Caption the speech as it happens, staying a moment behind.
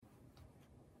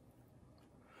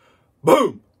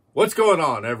Boom! What's going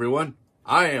on, everyone?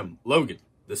 I am Logan,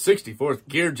 the 64th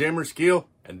Gear Jammer Skeel,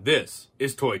 and this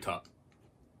is Toy Talk.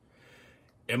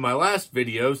 In my last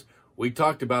videos, we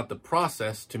talked about the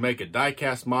process to make a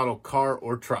die-cast model car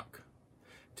or truck.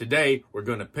 Today, we're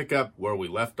going to pick up where we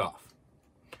left off.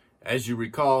 As you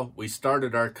recall, we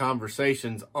started our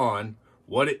conversations on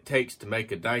what it takes to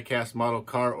make a die-cast model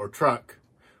car or truck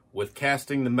with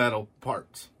casting the metal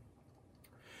parts.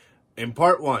 In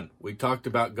part 1, we talked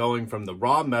about going from the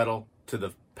raw metal to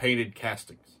the painted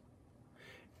castings.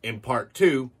 In part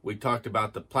 2, we talked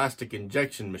about the plastic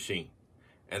injection machine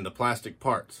and the plastic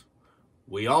parts.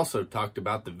 We also talked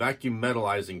about the vacuum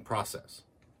metallizing process.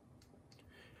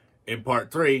 In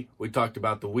part 3, we talked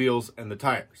about the wheels and the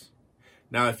tires.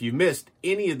 Now, if you missed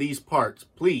any of these parts,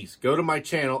 please go to my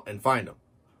channel and find them.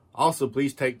 Also,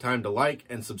 please take time to like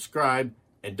and subscribe,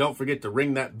 and don't forget to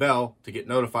ring that bell to get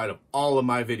notified of all of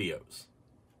my videos.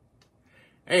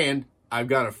 And I've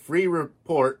got a free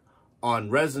report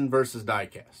on resin versus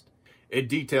die-cast. It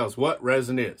details what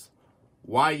resin is,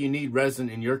 why you need resin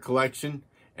in your collection,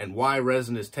 and why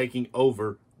resin is taking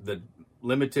over the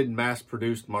limited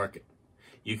mass-produced market.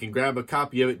 You can grab a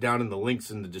copy of it down in the links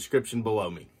in the description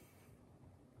below me.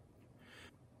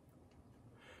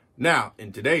 Now,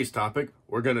 in today's topic,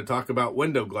 we're going to talk about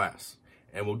window glass,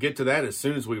 and we'll get to that as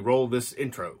soon as we roll this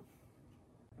intro.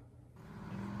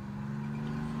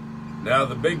 Now,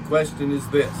 the big question is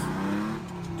this: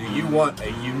 do you want a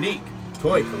unique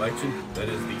toy collection that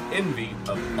is the envy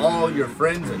of all your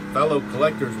friends and fellow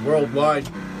collectors worldwide?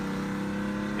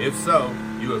 If so,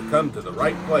 you have come to the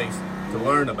right place to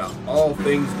learn about all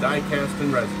things die-cast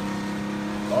and resin.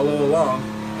 Follow along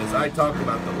as I talk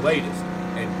about the latest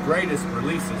and greatest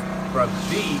releases from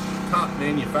the top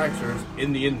manufacturers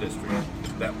in the industry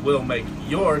that will make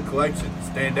your collection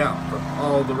stand out from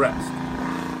all the rest.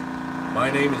 My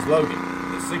name is Logan,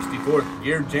 the 64th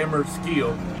Gear Jammer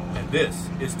Skeel, and this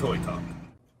is Toy Talk.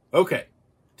 Okay,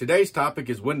 today's topic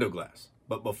is window glass,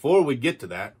 but before we get to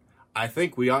that, I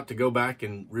think we ought to go back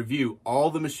and review all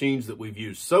the machines that we've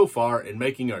used so far in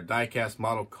making our die-cast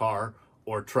model car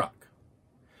or truck.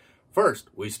 First,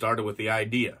 we started with the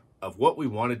idea of what we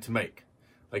wanted to make.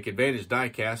 Like Advantage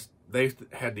Die-Cast, they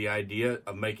had the idea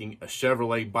of making a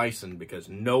Chevrolet Bison because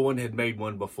no one had made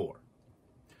one before.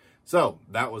 So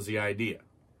that was the idea.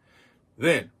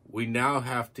 Then we now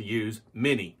have to use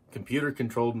many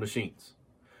computer-controlled machines.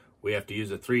 We have to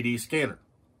use a 3D scanner,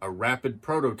 a rapid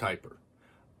prototyper,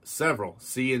 several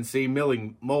CNC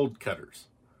milling mold cutters.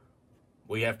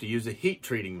 We have to use a heat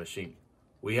treating machine.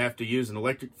 We have to use an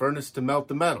electric furnace to melt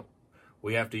the metal.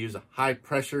 We have to use a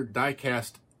high-pressure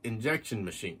die-cast injection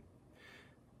machine.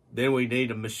 Then we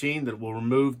need a machine that will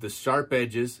remove the sharp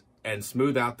edges and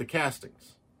smooth out the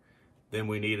castings. Then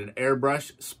we need an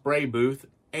airbrush, spray booth,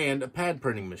 and a pad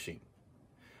printing machine.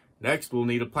 Next, we'll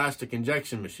need a plastic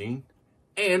injection machine,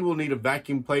 and we'll need a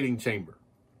vacuum plating chamber.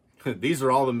 These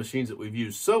are all the machines that we've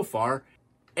used so far,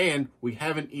 and we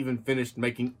haven't even finished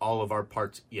making all of our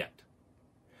parts yet.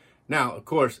 Now, of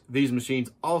course, these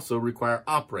machines also require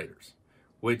operators,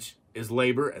 which is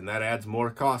labor, and that adds more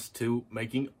cost to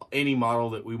making any model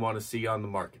that we want to see on the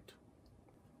market.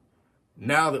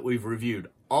 Now that we've reviewed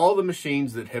all the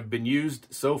machines that have been used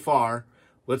so far,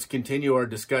 let's continue our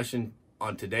discussion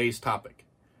on today's topic.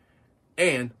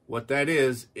 And what that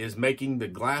is making the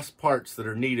glass parts that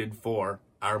are needed for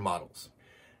our models.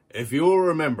 If you will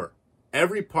remember,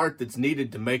 every part that's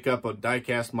needed to make up a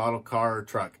die-cast model car or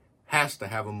truck has to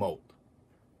have a mold.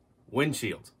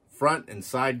 Windshields, front and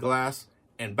side glass,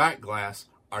 and back glass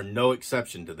are no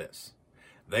exception to this.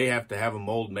 They have to have a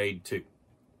mold made too.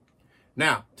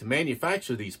 Now, to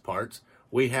manufacture these parts,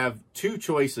 we have two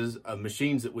choices of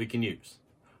machines that we can use.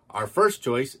 Our first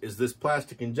choice is this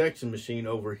plastic injection machine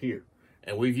over here,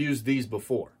 and we've used these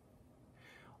before.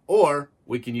 Or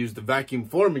we can use the vacuum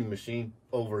forming machine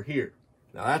over here.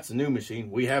 Now that's a new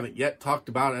machine we haven't yet talked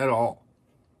about at all.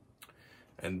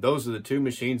 And those are the two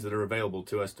machines that are available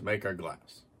to us to make our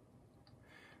glass.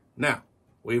 Now,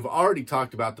 we've already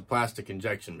talked about the plastic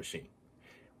injection machine.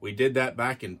 We did that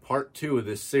back in part 2 of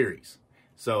this series.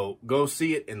 So go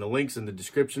see it in the links in the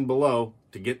description below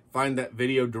to find that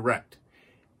video direct,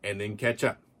 and then catch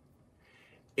up.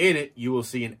 In it, you will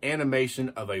see an animation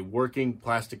of a working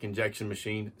plastic injection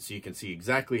machine so you can see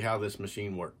exactly how this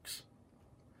machine works.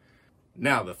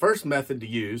 Now, the first method to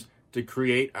use to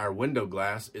create our window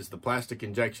glass is the plastic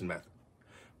injection method.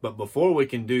 But before we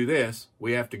can do this,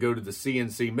 we have to go to the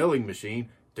CNC milling machine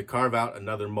to carve out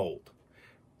another mold.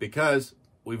 Because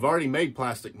we've already made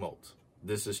plastic molds.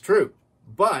 This is true.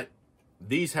 But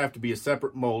these have to be a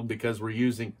separate mold because we're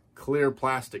using clear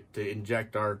plastic to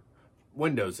inject our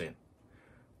windows in.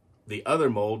 The other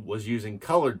mold was using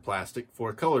colored plastic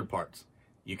for colored parts.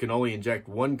 You can only inject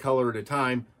one color at a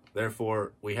time,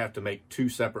 therefore we have to make two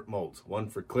separate molds, one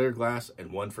for clear glass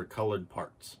and one for colored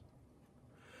parts.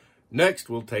 Next,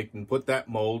 we'll take and put that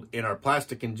mold in our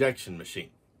plastic injection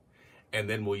machine, and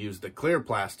then we'll use the clear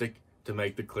plastic to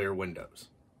make the clear windows.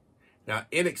 Now,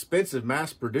 inexpensive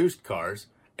mass-produced cars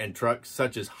and trucks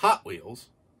such as Hot Wheels,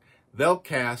 they'll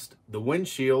cast the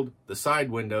windshield, the side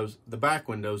windows, the back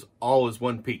windows all as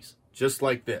one piece, just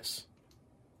like this.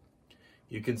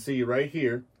 You can see right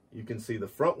here, you can see the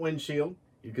front windshield,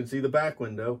 you can see the back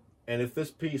window, and if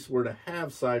this piece were to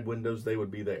have side windows, they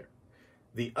would be there.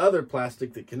 The other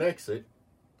plastic that connects it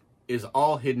is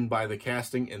all hidden by the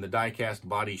casting and the die-cast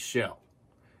body shell.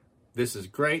 This is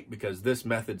great because this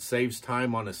method saves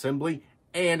time on assembly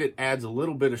and it adds a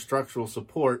little bit of structural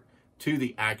support to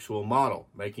the actual model,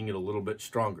 making it a little bit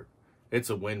stronger. It's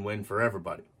a win-win for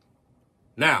everybody.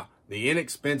 Now, the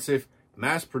inexpensive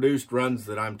mass-produced runs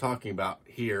that I'm talking about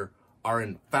here are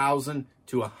in 1,000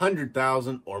 to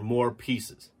 100,000 or more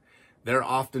pieces. They're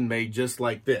often made just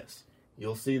like this.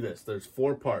 You'll see this. There's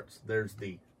 4 parts. There's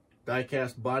the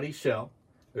die-cast body shell.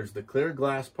 There's the clear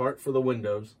glass part for the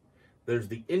windows. There's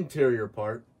the interior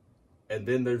part. And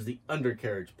then there's the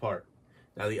undercarriage part.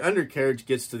 Now, the undercarriage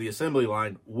gets to the assembly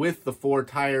line with the 4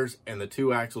 tires and the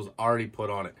 2 axles already put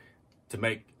on it. To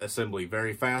make assembly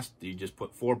very fast, you just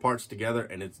put 4 parts together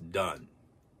and it's done.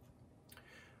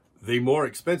 The more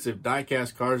expensive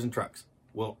die-cast cars and trucks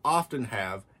will often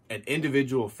have an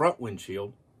individual front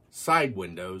windshield, side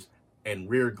windows, and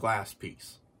rear glass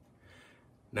piece.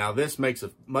 Now, this makes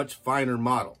a much finer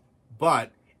model,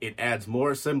 but it adds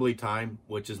more assembly time,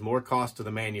 which is more cost to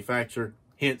the manufacturer,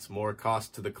 hence more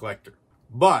cost to the collector.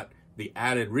 But the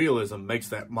added realism makes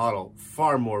that model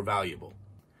far more valuable.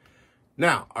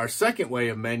 Now, our second way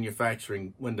of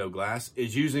manufacturing window glass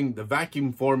is using the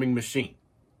vacuum forming machine.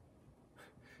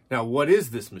 Now, what is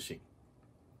this machine?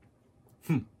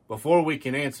 Before we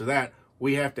can answer that,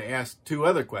 we have to ask 2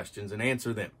 other questions and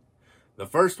answer them. The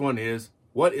first one is,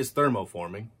 what is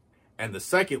thermoforming? And the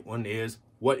second one is,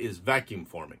 what is vacuum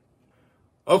forming?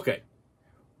 Okay,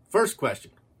 first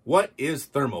question, what is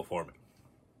thermoforming?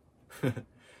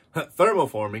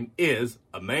 Thermoforming is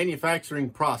a manufacturing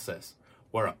process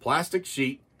where a plastic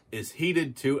sheet is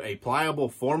heated to a pliable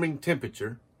forming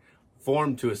temperature,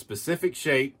 formed to a specific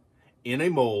shape in a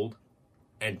mold,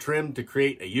 and trimmed to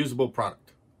create a usable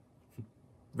product.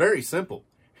 Very simple.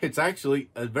 It's actually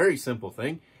a very simple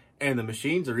thing, and the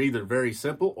machines are either very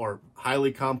simple or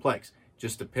highly complex.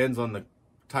 Just depends on the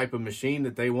type of machine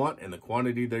that they want and the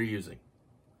quantity they're using.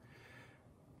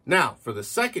 Now, for the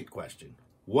second question,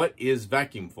 what is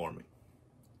vacuum forming?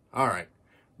 All right,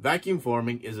 vacuum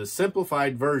forming is a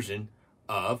simplified version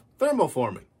of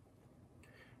thermoforming.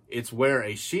 It's where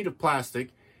a sheet of plastic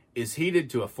is heated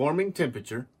to a forming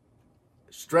temperature,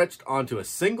 stretched onto a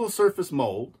single surface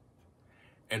mold,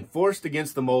 and forced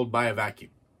against the mold by a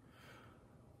vacuum.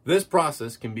 This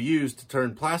process can be used to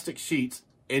turn plastic sheets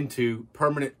into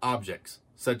permanent objects,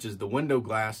 such as the window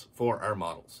glass for our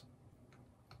models.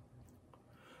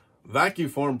 Vacuum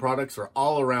formed products are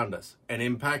all around us and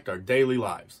impact our daily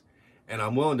lives, and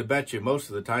I'm willing to bet you most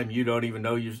of the time you don't even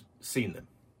know you've seen them.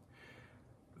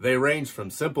 They range from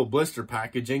simple blister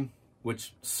packaging,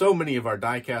 which so many of our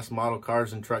die-cast model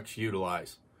cars and trucks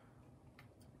utilize,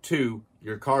 to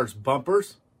your car's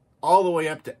bumpers, all the way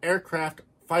up to aircraft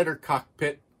fighter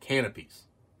cockpit canopies.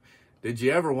 Did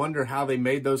you ever wonder how they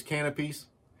made those canopies?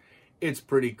 It's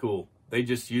pretty cool. They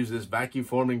just use this vacuum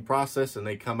forming process and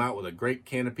they come out with a great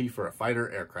canopy for a fighter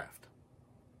aircraft.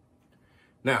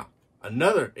 Now,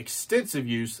 another extensive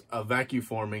use of vacuum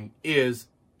forming is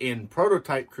in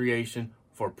prototype creation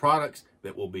for products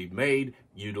that will be made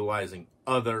utilizing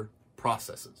other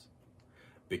processes,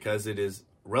 because it is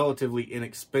relatively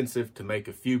inexpensive to make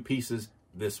a few pieces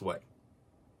this way.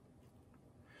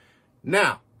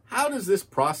 Now, how does this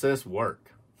process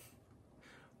work?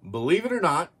 Believe it or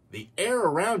not, the air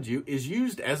around you is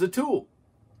used as a tool.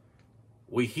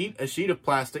 We heat a sheet of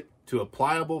plastic to a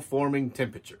pliable forming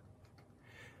temperature.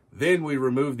 Then we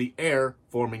remove the air,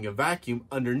 forming a vacuum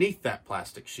underneath that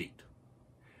plastic sheet.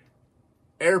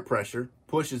 Air pressure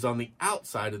pushes on the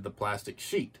outside of the plastic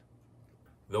sheet.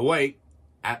 The weight,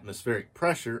 atmospheric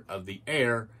pressure of the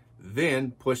air,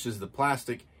 then pushes the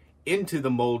plastic into the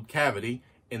mold cavity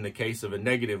in the case of a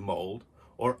negative mold,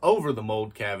 or over the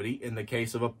mold cavity in the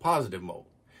case of a positive mold.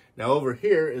 Now over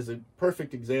here is a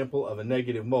perfect example of a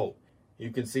negative mold.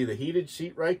 You can see the heated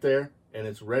sheet right there, and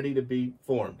it's ready to be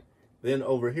formed. Then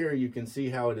over here you can see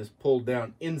how it is pulled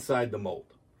down inside the mold.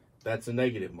 That's a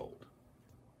negative mold.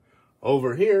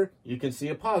 Over here you can see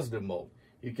a positive mold.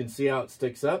 You can see how it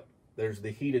sticks up there's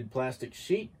the heated plastic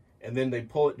sheet, and then they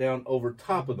pull it down over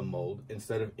top of the mold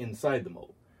instead of inside the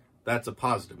mold. That's a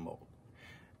positive mold.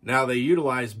 Now they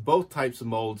utilize both types of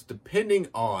molds depending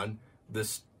on the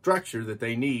structure that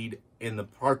they need in the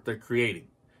part they're creating,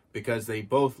 because they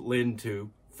both lend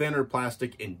to thinner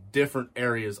plastic in different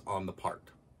areas on the part.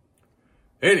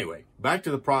 Anyway, back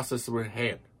to the process at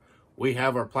hand. We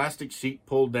have our plastic sheet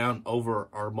pulled down over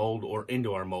our mold or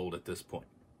into our mold at this point.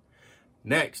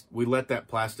 Next, we let that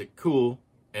plastic cool,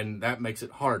 and that makes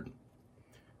it harden.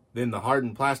 Then the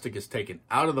hardened plastic is taken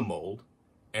out of the mold,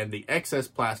 and the excess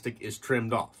plastic is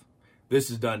trimmed off. This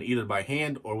is done either by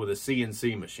hand or with a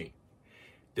CNC machine.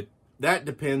 That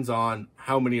depends on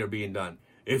how many are being done.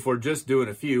 If we're just doing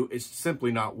a few, it's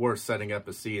simply not worth setting up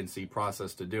a CNC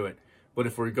process to do it. But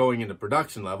if we're going into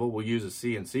production level, we'll use a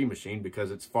CNC machine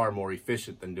because it's far more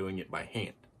efficient than doing it by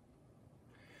hand.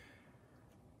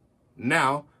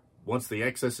 Now, once the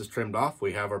excess is trimmed off,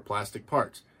 we have our plastic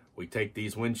parts. We take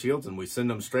these windshields and we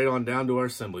send them straight on down to our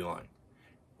assembly line,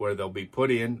 where they'll be put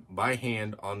in by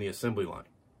hand on the assembly line.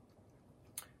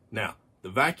 Now, the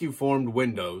vacuum formed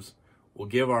windows will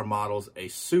give our models a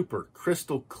super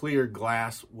crystal clear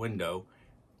glass window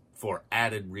for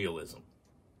added realism.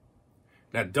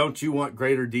 Now, don't you want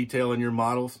greater detail in your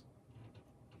models?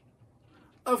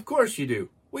 Of course you do.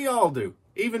 We all do,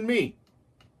 even me.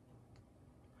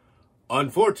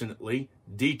 Unfortunately,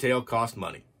 detail costs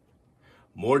money.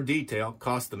 More detail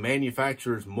costs the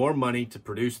manufacturers more money to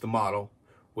produce the model,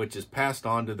 which is passed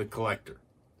on to the collector.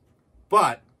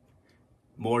 But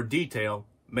more detail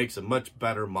makes a much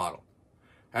better model.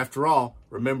 After all,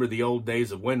 remember the old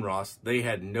days of Winross, they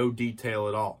had no detail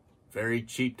at all. Very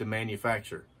cheap to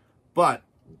manufacture. But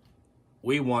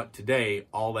we want today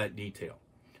all that detail.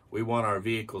 We want our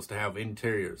vehicles to have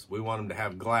interiors. We want them to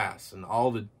have glass and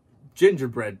all the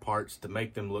gingerbread parts to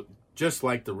make them look just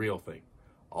like the real thing.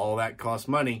 All that costs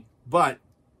money, but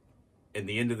in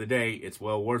the end of the day, it's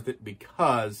well worth it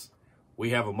because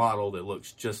we have a model that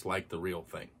looks just like the real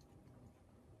thing.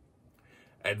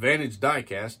 Advantage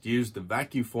Diecast used the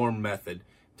vacuum form method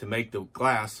to make the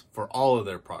glass for all of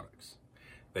their products.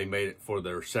 They made it for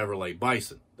their Chevrolet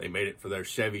Bison. They made it for their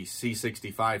Chevy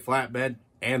C65 flatbed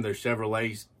and their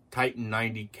Chevrolet Titan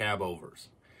 90 cab overs.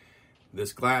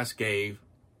 This glass gave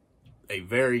a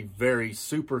very, very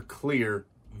super clear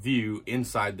view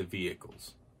inside the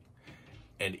vehicles.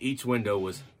 And each window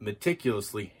was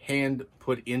meticulously hand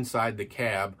put inside the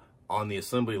cab on the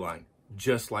assembly line,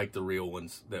 just like the real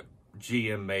ones that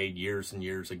GM made years and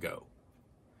years ago.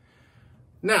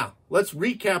 Now, let's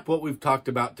recap what we've talked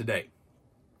about today.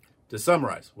 To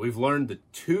summarize, we've learned the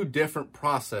two different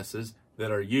processes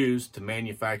that are used to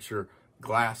manufacture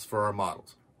glass for our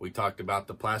models. We talked about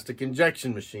the plastic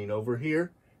injection machine over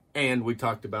here, and we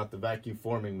talked about the vacuum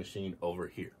forming machine over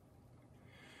here.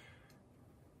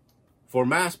 For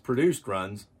mass-produced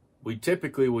runs, we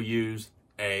typically will use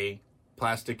a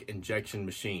plastic injection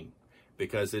machine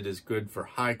because it is good for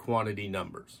high quantity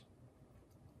numbers.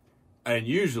 And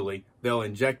usually, they'll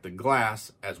inject the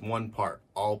glass as one part,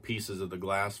 all pieces of the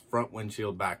glass, front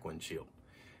windshield, back windshield.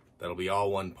 That'll be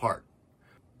all one part.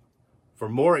 For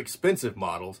more expensive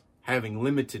models, having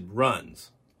limited runs,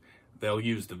 they'll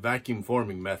use the vacuum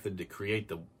forming method to create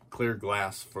the clear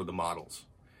glass for the models.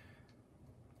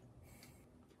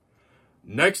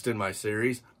 Next in my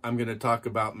series, I'm going to talk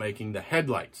about making the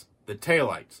headlights, the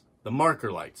taillights, the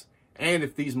marker lights, and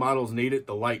if these models need it,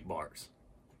 the light bars.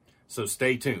 So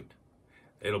stay tuned.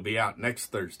 It'll be out next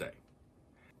Thursday.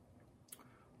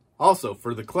 Also,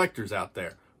 for the collectors out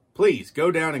there, please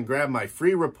go down and grab my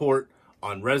free report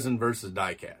on resin versus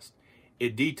diecast.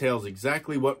 It details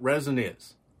exactly what resin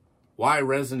is, why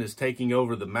resin is taking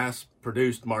over the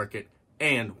mass-produced market,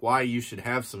 and why you should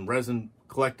have some resin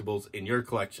collectibles in your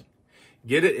collection.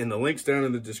 Get it in the links down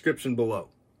in the description below.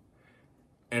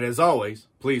 And as always,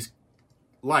 please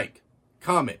like,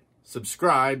 comment,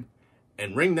 subscribe,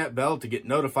 and ring that bell to get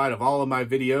notified of all of my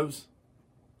videos.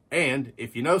 And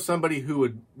if you know somebody who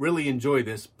would really enjoy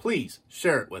this, please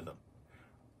share it with them.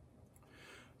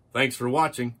 Thanks for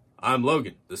watching. I'm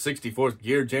Logan, the 64th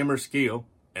Gear Jammer Skeel,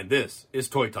 and this is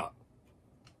Toy Talk.